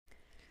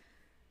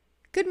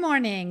Good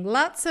morning.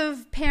 Lots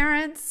of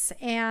parents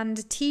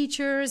and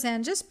teachers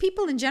and just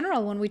people in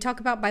general, when we talk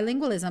about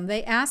bilingualism,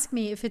 they ask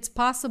me if it's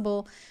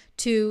possible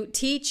to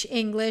teach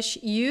English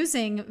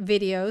using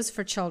videos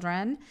for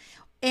children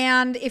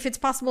and if it's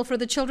possible for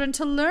the children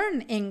to learn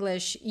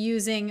English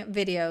using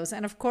videos.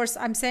 And of course,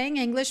 I'm saying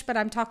English, but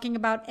I'm talking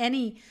about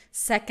any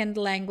second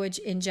language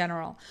in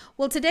general.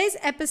 Well, today's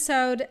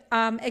episode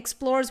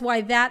explores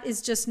why that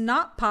is just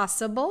not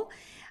possible.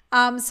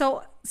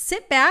 So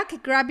sit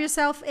back, grab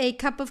yourself a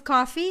cup of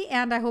coffee,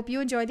 and I hope you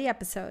enjoy the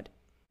episode.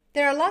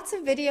 There are lots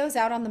of videos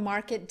out on the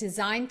market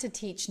designed to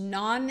teach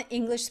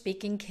non-English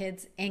speaking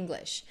kids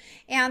English.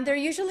 And they're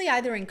usually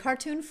either in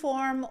cartoon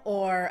form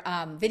or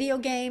video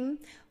game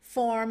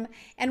form.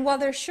 And while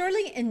they're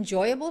surely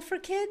enjoyable for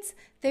kids,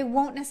 they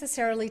won't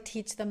necessarily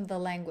teach them the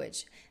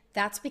language.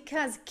 That's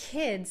because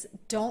kids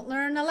don't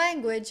learn a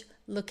language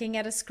looking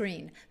at a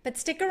screen. But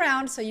stick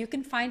around so you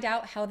can find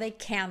out how they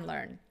can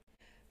learn.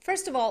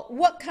 First of all,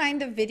 what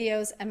kind of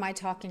videos am I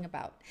talking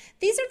about?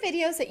 These are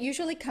videos that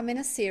usually come in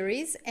a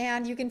series,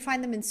 and you can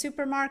find them in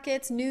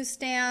supermarkets,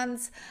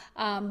 newsstands,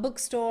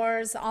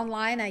 bookstores,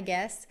 online, I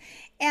guess.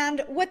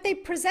 And what they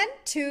present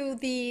to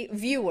the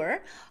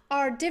viewer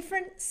are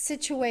different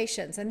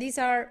situations, and these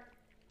are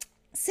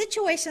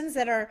situations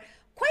that are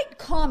quite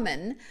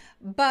common,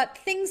 but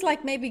things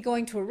like maybe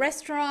going to a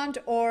restaurant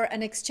or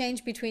an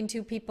exchange between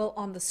two people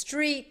on the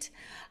street,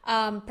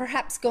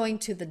 perhaps going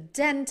to the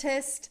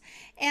dentist.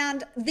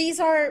 And these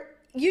are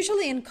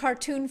usually in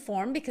cartoon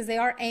form because they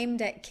are aimed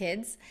at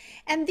kids.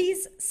 And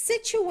these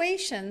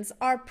situations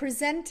are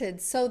presented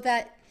so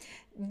that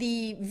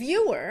the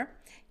viewer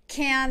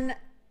can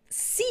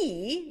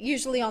see,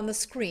 usually on the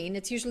screen,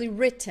 it's usually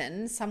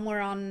written somewhere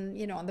on,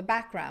 on the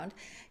background,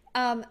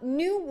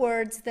 new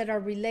words that are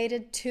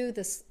related to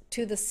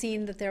the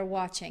scene that they're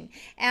watching.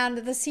 And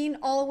the scene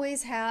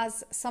always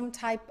has some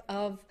type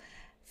of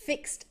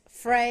fixed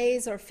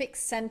phrase or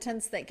fixed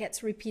sentence that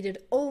gets repeated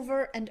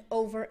over and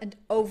over and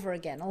over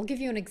again. I'll give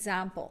you an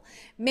example.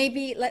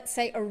 Maybe let's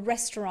say a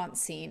restaurant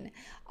scene.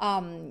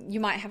 You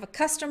might have a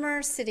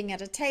customer sitting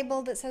at a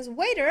table that says,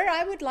 "Waiter,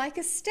 I would like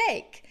a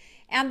steak."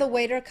 And the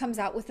waiter comes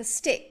out with a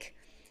stick.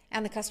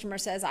 And the customer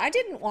says, I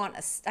didn't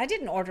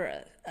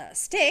order a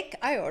stick,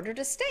 I ordered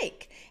a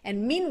steak.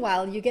 And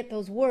meanwhile, you get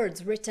those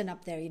words written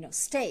up there,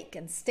 steak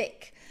and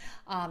stick.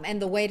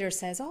 And the waiter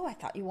says, oh, I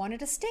thought you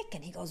wanted a stick.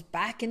 And he goes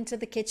back into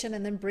the kitchen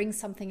and then brings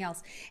something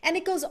else. And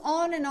it goes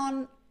on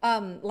and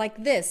on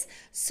like this,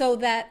 so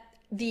that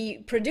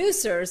the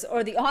producers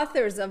or the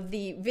authors of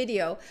the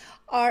video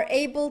are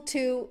able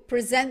to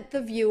present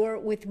the viewer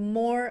with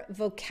more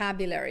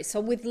vocabulary. So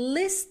with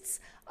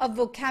lists of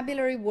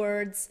vocabulary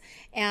words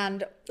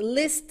and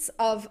lists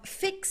of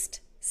fixed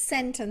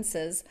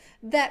sentences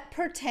that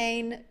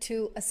pertain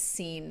to a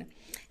scene.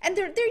 And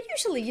they're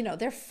usually,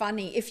 they're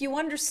funny. If you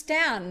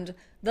understand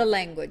the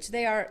language,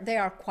 they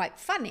are quite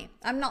funny.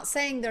 I'm not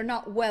saying they're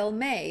not well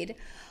made,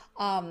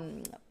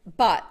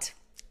 but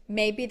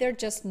maybe they're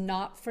just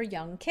not for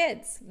young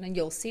kids, and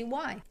you'll see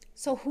why.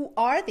 So who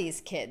are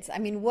these kids? I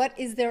mean, what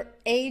is their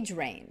age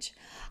range?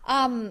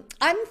 I'm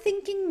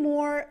thinking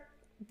more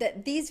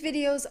that these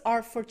videos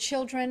are for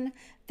children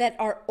that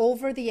are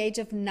over the age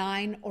of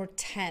 9 or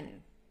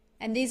 10.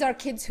 And these are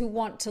kids who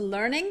want to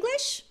learn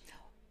English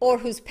or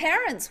whose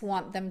parents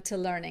want them to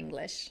learn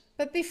English.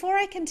 But before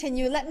I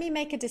continue, let me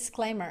make a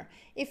disclaimer.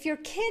 If your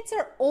kids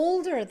are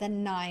older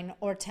than 9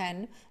 or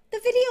 10, the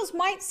videos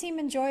might seem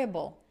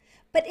enjoyable.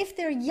 But if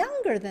they're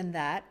younger than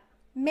that,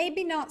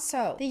 maybe not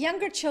so. The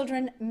younger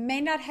children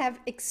may not have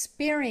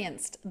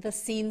experienced the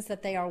scenes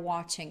that they are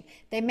watching.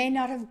 They may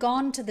not have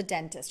gone to the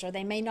dentist, or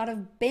they may not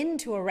have been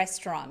to a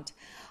restaurant,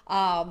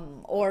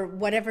 or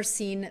whatever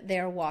scene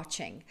they're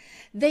watching.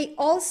 They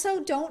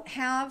also don't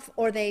have,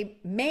 or they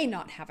may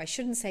not have, I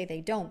shouldn't say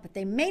they don't, but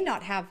they may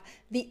not have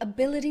the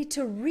ability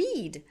to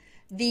read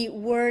the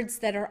words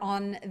that are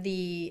on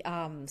the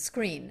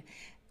screen.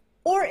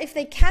 Or if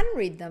they can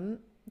read them,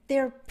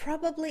 they're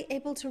probably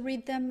able to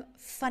read them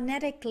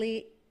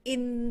phonetically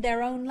in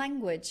their own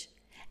language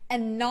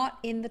and not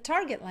in the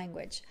target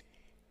language.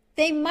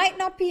 They might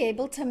not be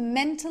able to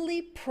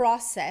mentally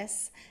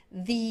process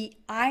the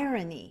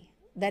irony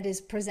that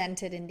is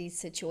presented in these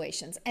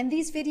situations. And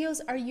these videos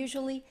are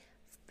usually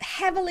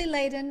heavily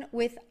laden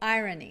with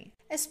irony.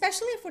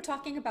 Especially if we're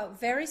talking about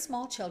very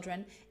small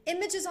children,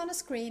 images on a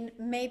screen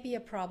may be a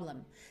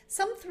problem.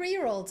 Some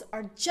 3-year-olds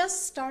are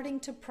just starting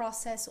to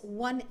process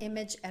one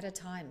image at a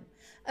time.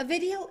 A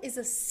video is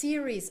a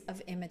series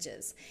of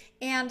images,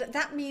 and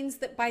that means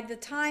that by the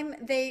time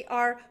they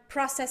are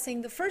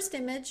processing the first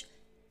image,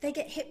 they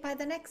get hit by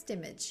the next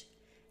image,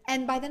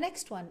 and by the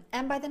next one,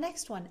 and by the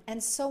next one,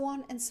 and so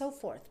on and so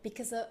forth,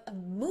 because a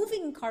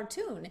moving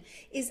cartoon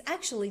is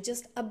actually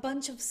just a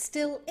bunch of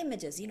still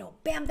images,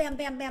 bam, bam,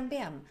 bam, bam,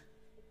 bam.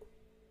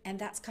 And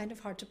that's kind of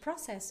hard to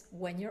process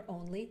when you're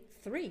only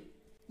 3.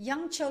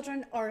 Young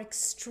children are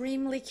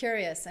extremely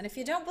curious, and if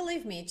you don't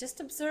believe me, just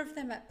observe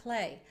them at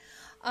play.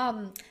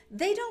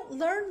 They don't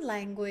learn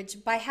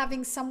language by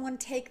having someone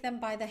take them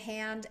by the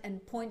hand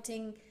and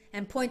pointing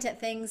and point at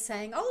things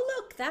saying, oh,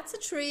 look, that's a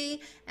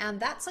tree, and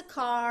that's a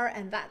car,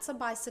 and that's a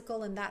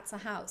bicycle, and that's a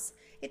house.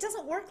 It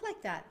doesn't work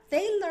like that.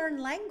 They learn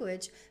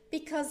language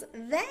because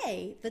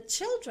they, the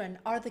children,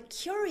 are the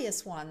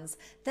curious ones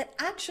that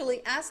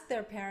actually ask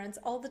their parents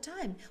all the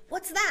time,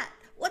 what's that?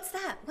 What's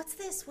that? What's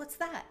this? What's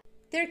that?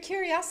 Their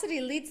curiosity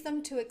leads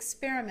them to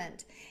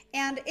experiment,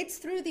 and it's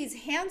through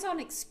these hands-on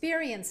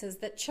experiences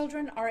that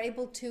children are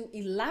able to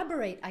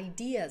elaborate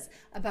ideas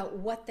about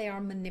what they are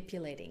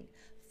manipulating.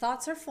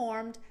 Thoughts are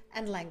formed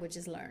and language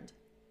is learned.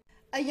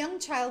 A young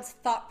child's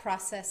thought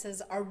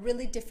processes are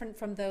really different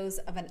from those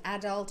of an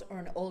adult or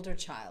an older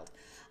child.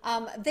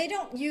 They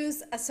don't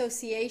use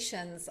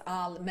associations,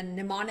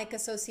 mnemonic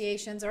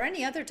associations, or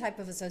any other type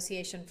of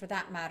association for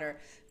that matter,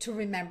 to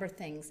remember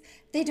things.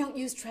 They don't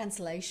use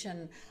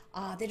translation.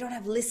 They don't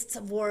have lists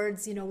of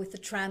words, with the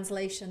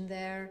translation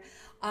there.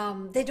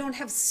 They don't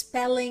have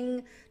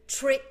spelling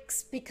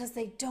tricks because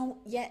they don't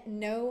yet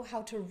know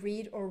how to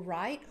read or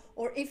write.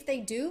 Or if they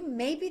do,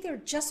 maybe they're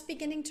just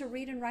beginning to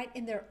read and write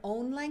in their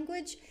own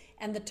language,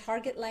 and the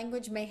target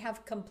language may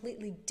have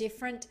completely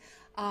different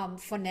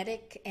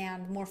phonetic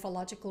and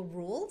morphological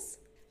rules.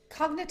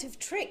 Cognitive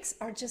tricks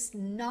are just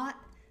not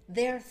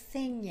their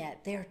thing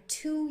yet. They're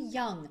too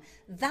young.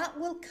 That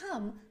will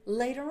come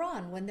later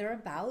on when they're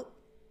about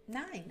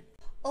 9.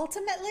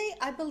 Ultimately,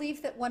 I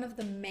believe that one of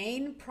the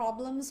main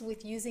problems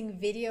with using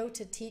video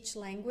to teach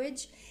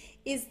language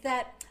is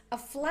that a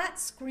flat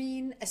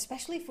screen,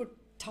 especially if we're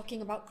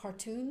talking about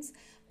cartoons,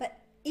 but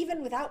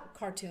even without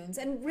cartoons,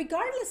 and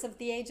regardless of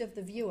the age of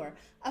the viewer,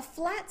 a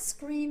flat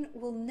screen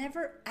will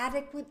never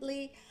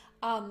adequately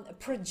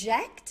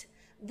project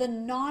the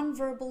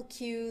nonverbal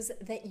cues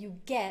that you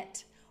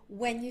get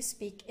when you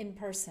speak in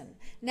person.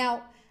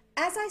 Now,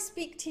 as I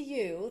speak to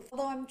you,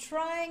 although I'm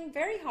trying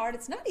very hard,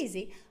 it's not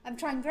easy, I'm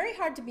trying very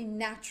hard to be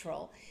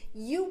natural,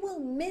 you will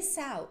miss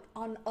out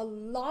on a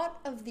lot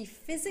of the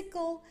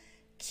physical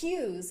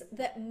cues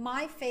that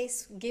my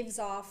face gives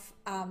off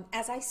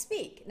as I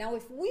speak. Now,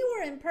 if we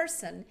were in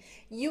person,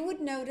 you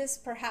would notice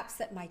perhaps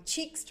that my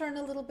cheeks turn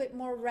a little bit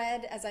more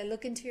red as I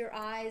look into your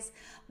eyes,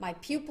 my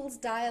pupils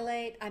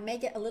dilate, I may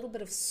get a little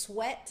bit of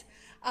sweat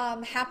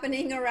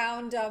happening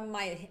around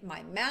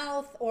my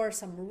mouth, or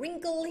some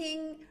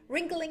wrinkling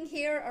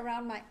here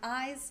around my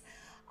eyes.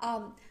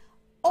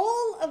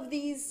 All of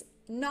these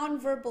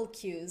nonverbal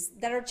cues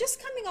that are just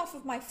coming off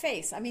of my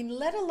face,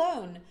 let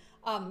alone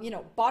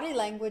body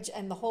language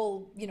and the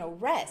whole,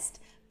 rest,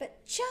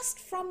 but just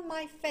from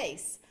my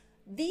face,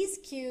 these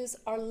cues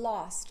are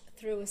lost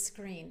through a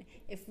screen.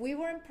 If we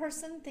were in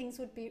person, things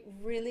would be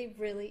really,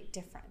 really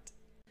different.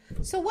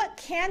 So what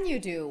can you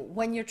do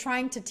when you're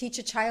trying to teach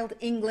a child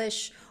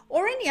English,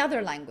 or any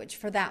other language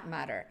for that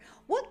matter?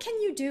 What can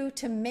you do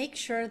to make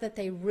sure that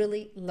they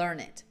really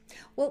learn it?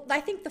 Well, I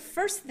think the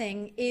first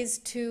thing is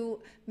to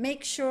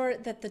make sure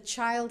that the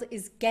child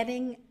is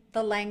getting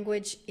the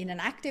language in an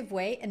active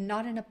way and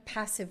not in a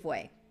passive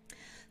way.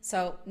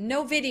 So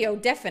no video,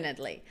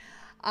 definitely.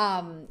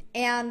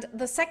 And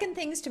the second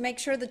thing is to make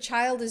sure the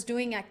child is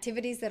doing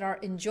activities that are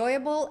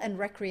enjoyable and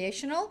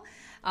recreational.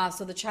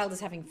 So the child is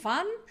having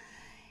fun.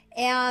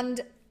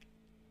 And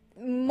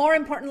more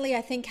importantly,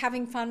 I think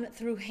having fun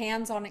through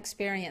hands-on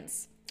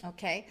experience.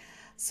 Okay.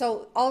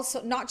 So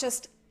also not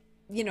just,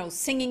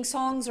 singing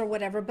songs or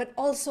whatever, but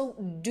also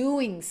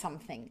doing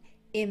something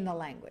in the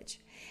language.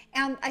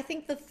 And I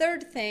think the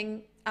third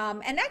thing,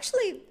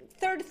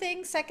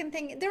 second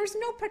thing, there's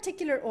no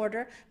particular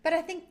order, but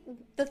I think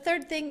the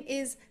third thing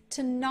is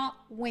to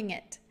not wing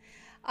it.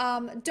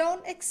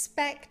 Don't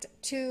expect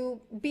to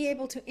be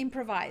able to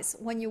improvise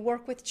when you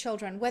work with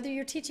children, whether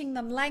you're teaching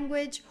them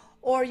language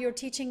or you're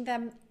teaching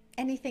them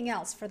anything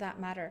else for that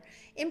matter.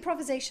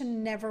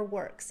 Improvisation never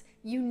works.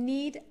 You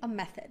need a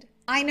method.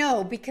 I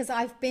know, because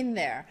I've been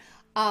there.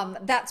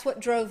 That's what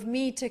drove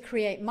me to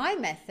create my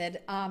method,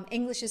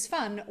 English is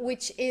Fun,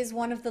 which is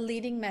one of the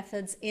leading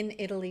methods in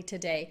Italy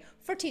today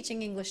for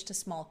teaching English to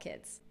small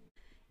kids.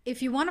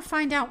 If you want to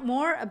find out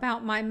more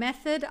about my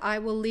method, I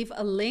will leave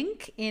a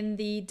link in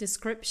the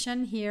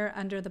description here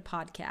under the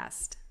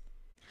podcast.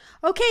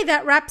 Okay,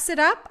 that wraps it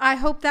up. I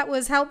hope that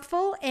was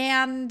helpful,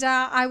 and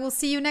I will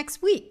see you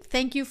next week.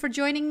 Thank you for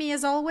joining me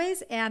as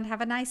always, and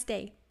have a nice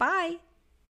day. Bye.